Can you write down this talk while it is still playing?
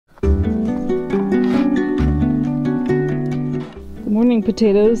Morning,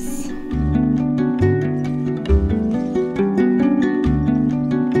 potatoes.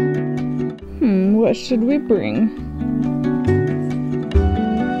 What should we bring?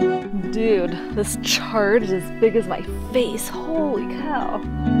 Dude, this chard is as big as my face. Holy cow.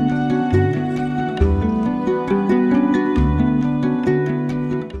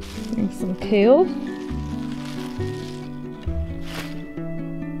 Bring some kale.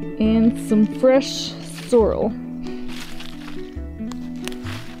 And some fresh sorrel.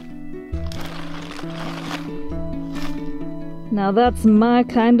 Now that's my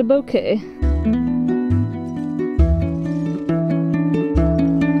kind of bouquet.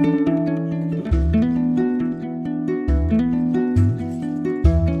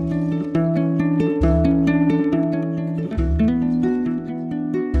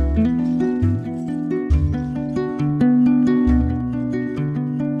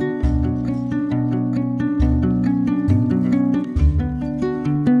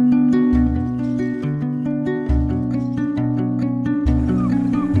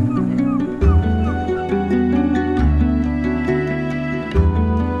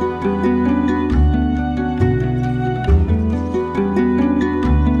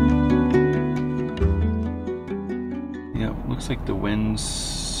 Looks like the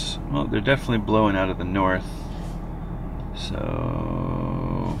winds, well, they're definitely blowing out of the north.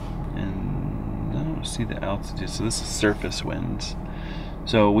 So, and I don't see the altitude, so this is surface winds.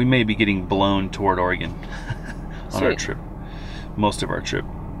 So we may be getting blown toward Oregon on our trip, most of our trip.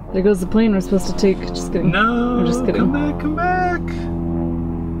 There goes the plane we're supposed to take. Just kidding. No, I'm just kidding. Come back, come back.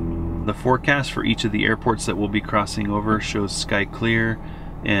 The forecast for each of the airports that we'll be crossing over shows sky clear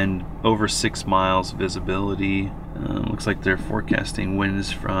and over 6 miles visibility. Looks like they're forecasting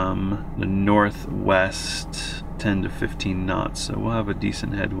winds from the northwest 10 to 15 knots, so we'll have a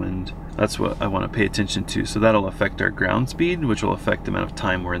decent headwind. That's what I want to pay attention to. So that'll affect our ground speed, which will affect the amount of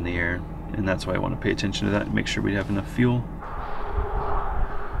time we're in the air, and that's why I want to pay attention to that and make sure we have enough fuel.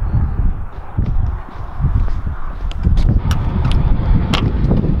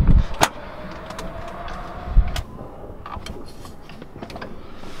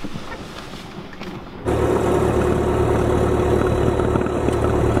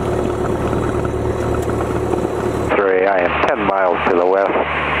 To the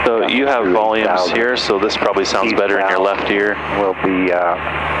west. So you have volumes here, so this probably sounds better in your left ear. Will be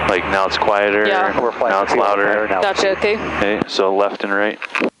like now it's quieter, now it's louder. Gotcha, okay. Okay, so left and right.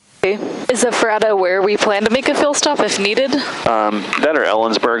 Okay. Is Ephrata where we plan to make a fuel stop if needed? That or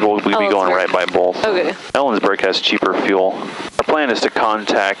Ellensburg, we'll be going right by both. Okay. Ellensburg has cheaper fuel. Our plan is to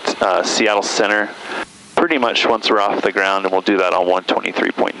contact Seattle Center pretty much once we're off the ground, and we'll do that on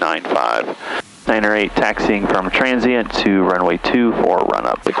 123.95. 908 taxiing from transient to runway 2 for run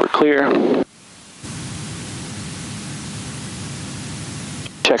up. I think we're clear.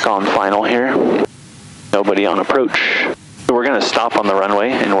 Check on final here. Nobody on approach. So we're going to stop on the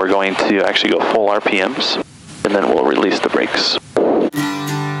runway and we're going to actually go full RPMs and then we'll release the brakes.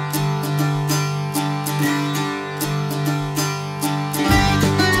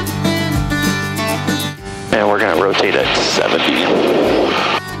 And we're going to rotate at 70.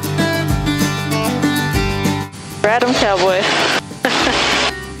 Random cowboy.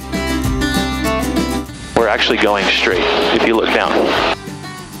 We're actually going straight. If you look down,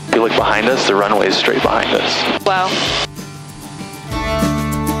 if you look behind us, the runway is straight behind us. Wow.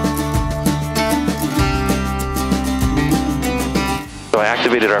 So I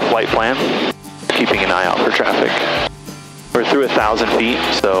activated our flight plan, keeping an eye out for traffic. We're through 1,000 feet,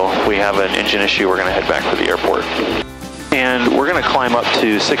 so if we have an engine issue, we're going to head back to the airport. And we're going to climb up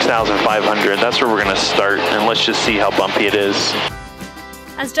to 6,500. That's where we're going to start, and let's just see how bumpy it is.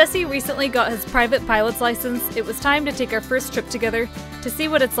 As Jesse recently got his private pilot's license, it was time to take our first trip together to see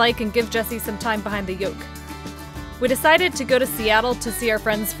what it's like and give Jesse some time behind the yoke. We decided to go to Seattle to see our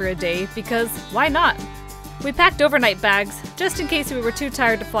friends for a day because why not? We packed overnight bags just in case we were too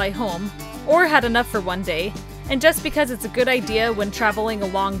tired to fly home, or had enough for one day, and just because it's a good idea when traveling a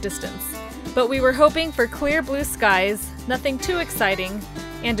long distance. But we were hoping for clear blue skies, nothing too exciting,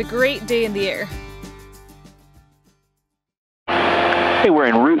 and a great day in the air. Hey, we're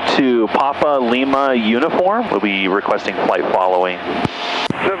en route to Papa Lima Uniform. We'll be requesting flight following.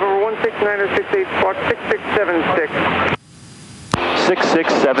 November 16968, squawk 6676.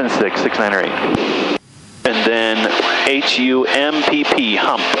 6676, 6908. And then HUMPP,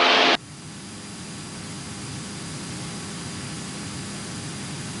 hump.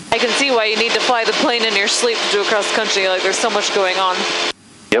 I can see why you need to fly the plane in your sleep to do across country, like there's so much going on.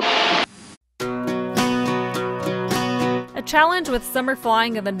 Yep. A challenge with summer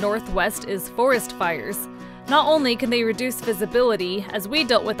flying in the Northwest is forest fires. Not only can they reduce visibility, as we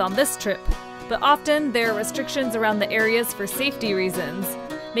dealt with on this trip, but often there are restrictions around the areas for safety reasons,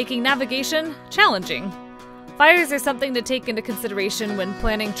 making navigation challenging. Fires are something to take into consideration when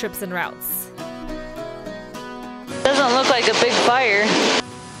planning trips and routes. Doesn't look like a big fire.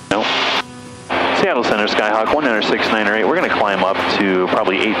 No. Seattle Center, Skyhawk 19698. We're going to climb up to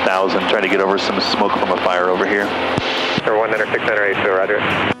probably 8,000, try to get over some smoke from a fire over here. Or 19698, so roger.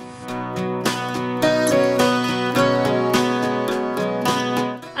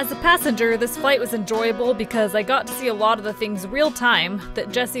 As a passenger, this flight was enjoyable because I got to see a lot of the things real time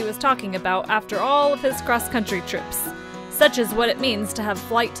that Jesse was talking about after all of his cross-country trips, such as what it means to have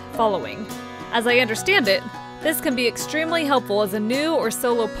flight following. As I understand it, this can be extremely helpful as a new or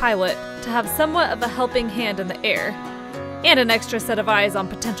solo pilot to have somewhat of a helping hand in the air, and an extra set of eyes on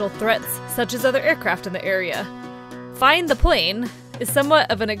potential threats such as other aircraft in the area. Find the Plane is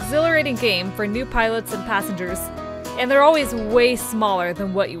somewhat of an exhilarating game for new pilots and passengers, and they're always way smaller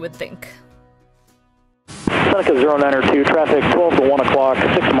than what you would think. Seneca 0902, traffic 12 to 1 o'clock,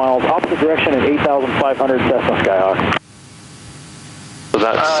 6 miles, opposite direction at 8,500 Cessna Skyhawk. So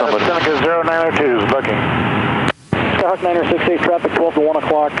that's somebody. Seneca 0902 is booking. Skyhawk 9068, traffic 12 to 1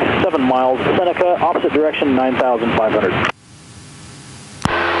 o'clock, 7 miles, Seneca, opposite direction 9,500.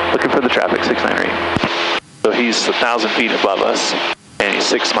 Looking for the traffic, 698. So he's 1,000 feet above us, and he's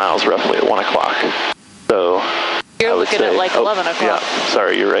 6 miles roughly at 1 o'clock. So You're looking at like 11 o'clock. Yeah,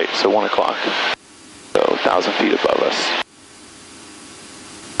 sorry, you're right. So 1 o'clock. So 1,000 feet above us.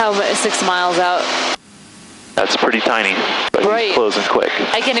 How about 6 miles out? That's pretty tiny, but Right. he's closing quick.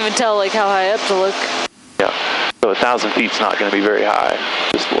 I can't even tell like how high up to look. Yeah. So 1,000 feet's not going to be very high,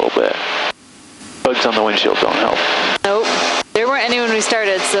 just a little bit. Bugs on the windshield don't help. Nope. There weren't any when we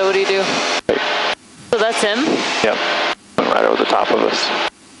started, so what do you do? Right. So that's him? Yep. Went right over the top of us.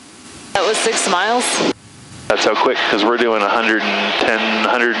 That was 6 miles? That's how quick, because we're doing 110,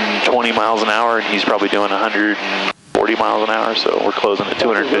 120 miles an hour, and he's probably doing 140 miles an hour, so we're closing at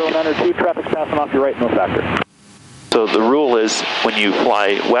 250. 0902, traffic's passing off your right, no factor. So the rule is when you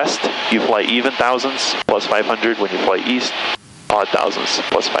fly west, you fly even thousands plus 500. When you fly east, odd thousands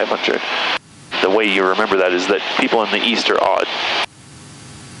plus 500. The way you remember that is that people in the east are odd.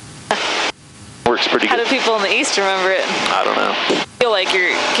 Works pretty How good. do people in the east remember it? I don't know. I feel like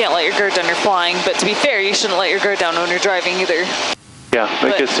you can't let your guard down when you're flying, but to be fair, you shouldn't let your guard down when you're driving either. Yeah,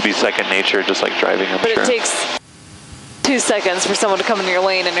 But- it gets to be second nature, just like driving, I'm But sure. it takes 2 seconds for someone to come in your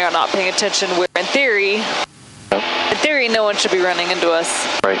lane and you're not paying attention, where in theory, no one should be running into us.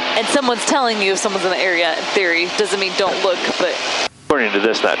 Right. And someone's telling you if someone's in the area, in theory, doesn't mean don't look, but According to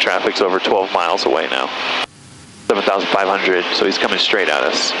this, that traffic's over 12 miles away now. 7,500, so he's coming straight at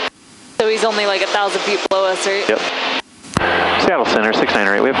us. so he's only like 1,000 feet below us, right? Yep. Seattle Center,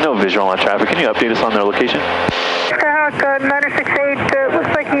 698. We have no visual on traffic. Can you update us on their location? Skyhawk 968,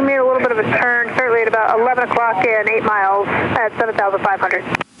 looks like you made a little bit of a turn, certainly at about 11 o'clock and 8 miles at 7,500.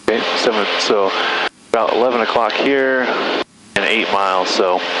 Okay, so about 11 o'clock here and 8 miles,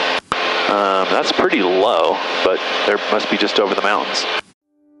 so that's pretty low, but there must be just over the mountains.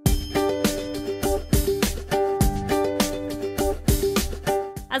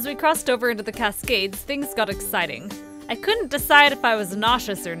 As we crossed over into the Cascades, things got exciting. I couldn't decide if I was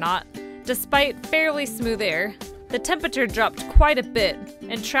nauseous or not. Despite fairly smooth air, the temperature dropped quite a bit,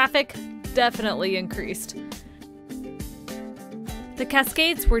 and traffic definitely increased. The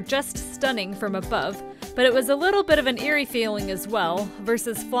Cascades were just stunning from above, but it was a little bit of an eerie feeling as well,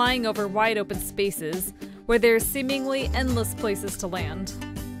 versus flying over wide open spaces, where there's seemingly endless places to land.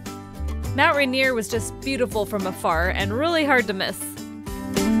 Mount Rainier was just beautiful from afar and really hard to miss.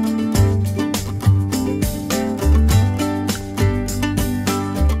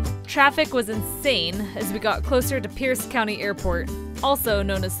 Traffic was insane as we got closer to Pierce County Airport, also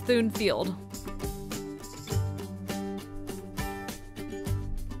known as Thune Field.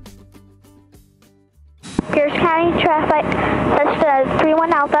 Pierce County traffic, that's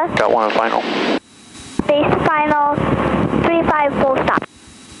 31 Alpha, Got one on final. base final, 35 full stop.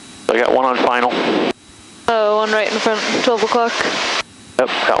 I got one on final. Oh, one right in front, 12 o'clock. Yep,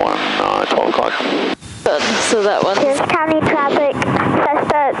 got one on 12 o'clock. Good. So that one. Pierce County traffic,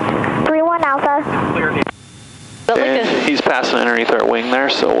 Cessna 31 Alpha. Is that like And he's passing underneath our wing there,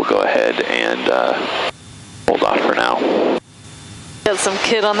 so we'll go ahead and hold off for now. got some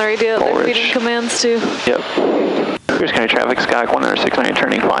kid on the radio that they're Coleridge. feeding commands to? Yep. Pierce County traffic, Skyhawk 169,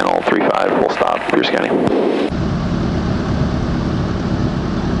 turning final, 35, full stop, Pierce County.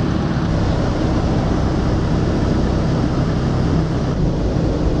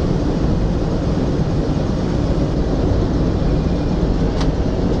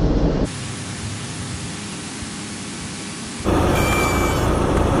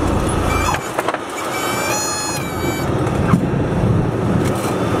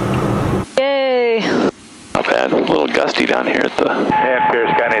 down here at the... And Pierce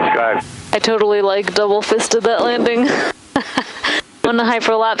County Sky. I totally like double fisted that landing. One to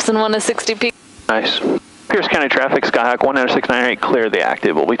hyperlapse and one to 60 peak. Nice. Pierce County traffic, Skyhawk 19698, clear the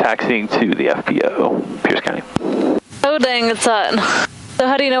active. We'll be taxiing to the FBO, Pierce County. Oh dang, it's hot. So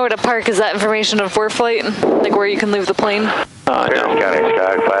how do you know where to park? Is that information on ForeFlight? Like where you can leave the plane? No. Pierce County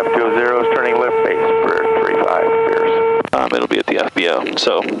Sky 520 is turning left base for 35 Pierce. It'll be at the FBO.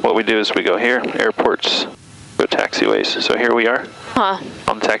 So what we do is we go here, airports, go taxiways. So here we are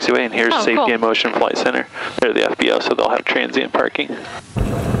on the taxiway, and here's Safety cool. and Motion Flight Center. They're the FBO, so they'll have transient parking. I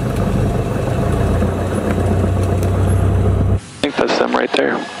think that's them right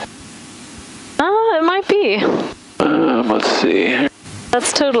there. It might be. Let's see.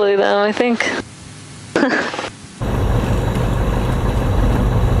 That's totally them, I think.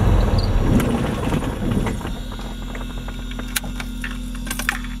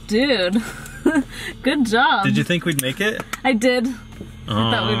 Dude, good job. Did you think we'd make it? I did. I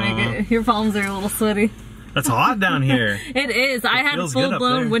thought we'd make it. Your palms are a little sweaty. That's hot down here. It is. I had feels good up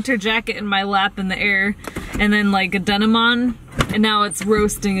full-blown there. winter jacket in my lap in the air, and then like a denim on, and now it's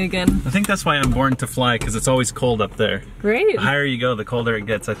roasting again. I think that's why I'm born to fly, because it's always cold up there. Great. The higher you go, the colder it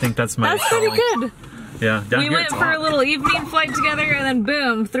gets. I think that's my That's pretty good. Yeah, down We here went it's for hot. a little evening flight together, and then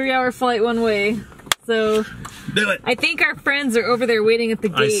boom, 3-hour flight one way. So Do it. I think our friends are over there waiting at the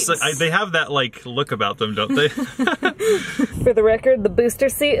gates. They have that like look about them, don't they? For the record, the booster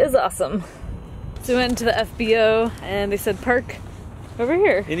seat is awesome. So we went into the FBO and they said park over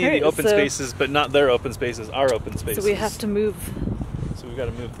here. Any of the open spaces, but not their open spaces, our open spaces. So we have to move. So we got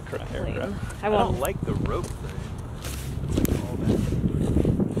to move the aircraft. Lane. I don't like the rope thing. It's like all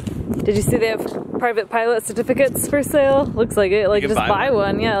that. Did you see they have private pilot certificates for sale? Looks like it. Like You can just buy buy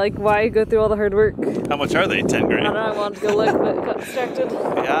one. Yeah, like why go through all the hard work? How much are they? 10 I don't grand? know, I wanted to go look but got distracted.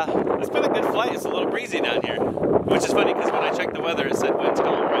 Yeah, it's been a good flight. It's a little breezy down here, which is funny because when I checked the weather, it said wind's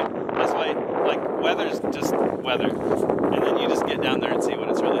calm, right? That's why, like, weather's just weather, and then you just get down there and see what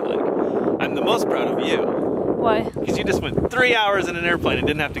it's really like. I'm the most proud of you Why? because you just went 3 hours in an airplane and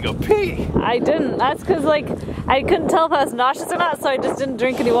didn't have to go pee. I didn't. That's because like I couldn't tell if I was nauseous or not, so I just didn't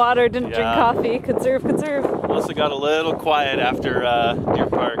drink any water, didn't drink Yeah. coffee. Conserve, conserve. Melissa got a little quiet after Deer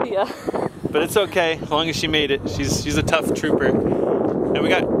Park, Yeah. but it's okay as long as she made it. She's a tough trooper, and we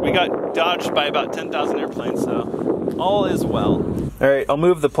got dodged by about 10,000 airplanes, so all is well. All right, I'll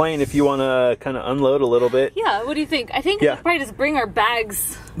move the plane if you want to kind of unload a little bit. Yeah, what do you think? I think Yeah. we could probably just bring our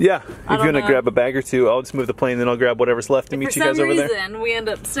bags. Yeah, if I you don't want to know. grab a bag or two, I'll just move the plane, then I'll grab whatever's left and If meet for you guys some over there. reason we end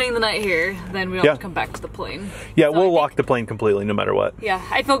up staying the night here, then we don't Yeah. have to come back to the plane. Yeah, So I we'll think- lock the plane completely no matter what. Yeah,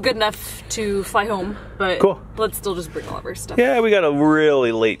 I feel good enough to fly home, but Cool. let's still just bring all of our stuff. Yeah, we got a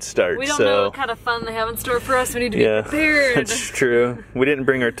really late start, We don't so know what kind of fun they have in store for us. We need to yeah, be prepared. that's true. We didn't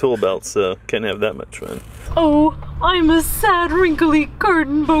bring our tool belt, so can't have that much fun. Oh, I'm a sad, wrinkly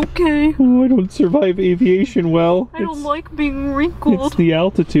garden bouquet. Oh, I don't survive aviation well. I don't like being wrinkled. It's the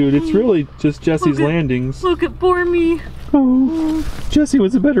altitude. It's really just Jesse's Look at- landings. Look at poor me. Oh, Jesse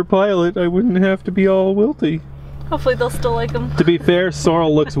was a better pilot. I wouldn't have to be all wilty. Hopefully they'll still like them. To be fair,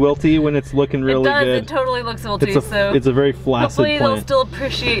 Sorrel looks wilty when it's looking really it does. good. It totally looks wilty. So It's a very flaccid hopefully they'll plant. still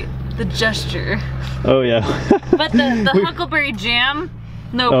appreciate the gesture. Oh yeah. But the huckleberry jam,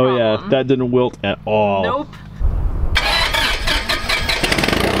 no Oh problem. yeah, that didn't wilt at all. Nope.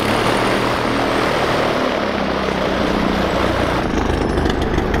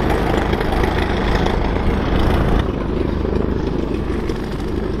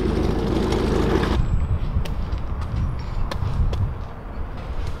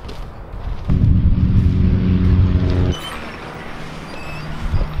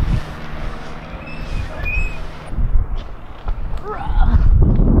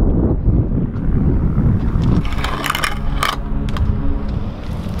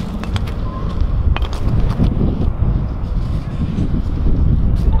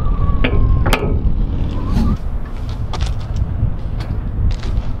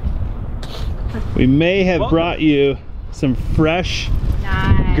 We may have brought you some fresh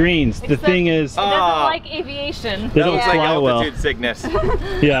greens. The thing is, It doesn't like aviation. they don't fly well. sickness.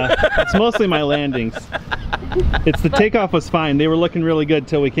 Yeah, it's mostly my landings. It's the takeoff was fine. They were looking really good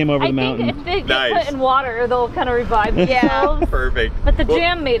till we came over the mountain. If they get Nice. put in water, they'll kind of revive themselves. Perfect. But the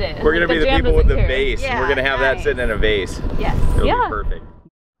jam made it. We're gonna be the jam people with the doesn't care. vase. We're gonna have that sitting in a vase. Yes. It'll Yeah. be perfect.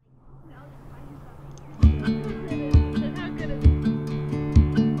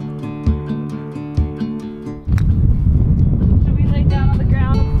 Should we lay down on the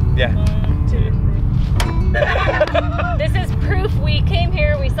ground? Yeah. This is proof we came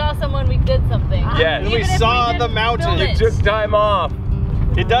here, we saw someone, we did something. Yes. Even We if saw didn't the mountain. film You it. took time off.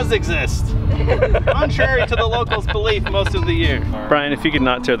 It does exist. Contrary to the locals' belief most of the year. Brian, if you could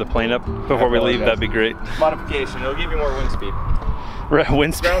not tear the plane up before we leave, that'd be great. Modification, it'll give you more wind speed.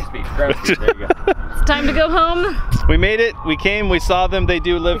 Wind speed. Ground speed, there you go. It's time to go home. We made it, we came, we saw them, they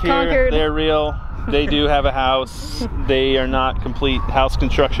do live here, conquered. They're real, they do have a house, they are not complete house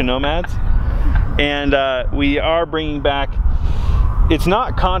construction nomads. And we are bringing back, it's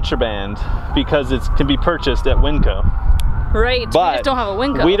not contraband because it can be purchased at Winco. Right, But we just don't have a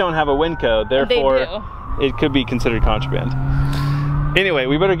Winco. We don't have a Winco, therefore it could be considered contraband. Anyway,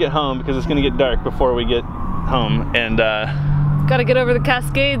 we better get home because it's gonna get dark before we get home, and gotta get over the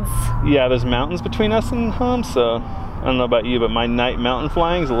Cascades. yeah, there's mountains between us and home, so I don't know about you, but my night mountain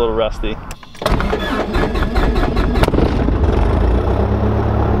flying is a little rusty.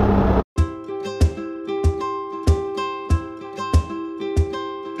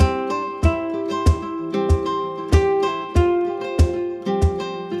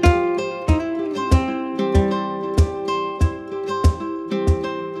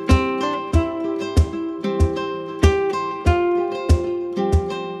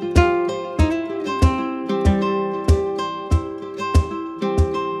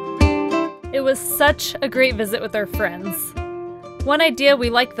 It was such a great visit with our friends. One idea we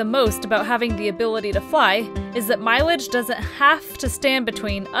like the most about having the ability to fly is that mileage doesn't have to stand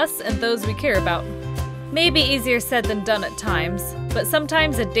between us and those we care about. Maybe easier said than done at times, but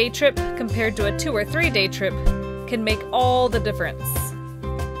sometimes a day trip compared to a 2 or 3 day trip can make all the difference.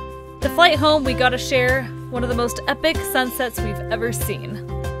 The flight home, we got to share one of the most epic sunsets we've ever seen,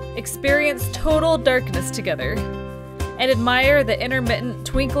 experience total darkness together, and admire the intermittent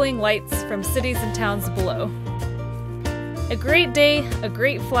twinkling lights from cities and towns below. A great day, a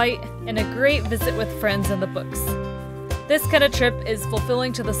great flight, and a great visit with friends in the books. This kind of trip is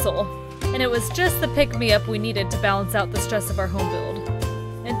fulfilling to the soul, and it was just the pick-me-up we needed to balance out the stress of our home build.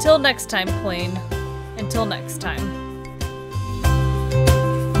 Until next time, plane. Until next time.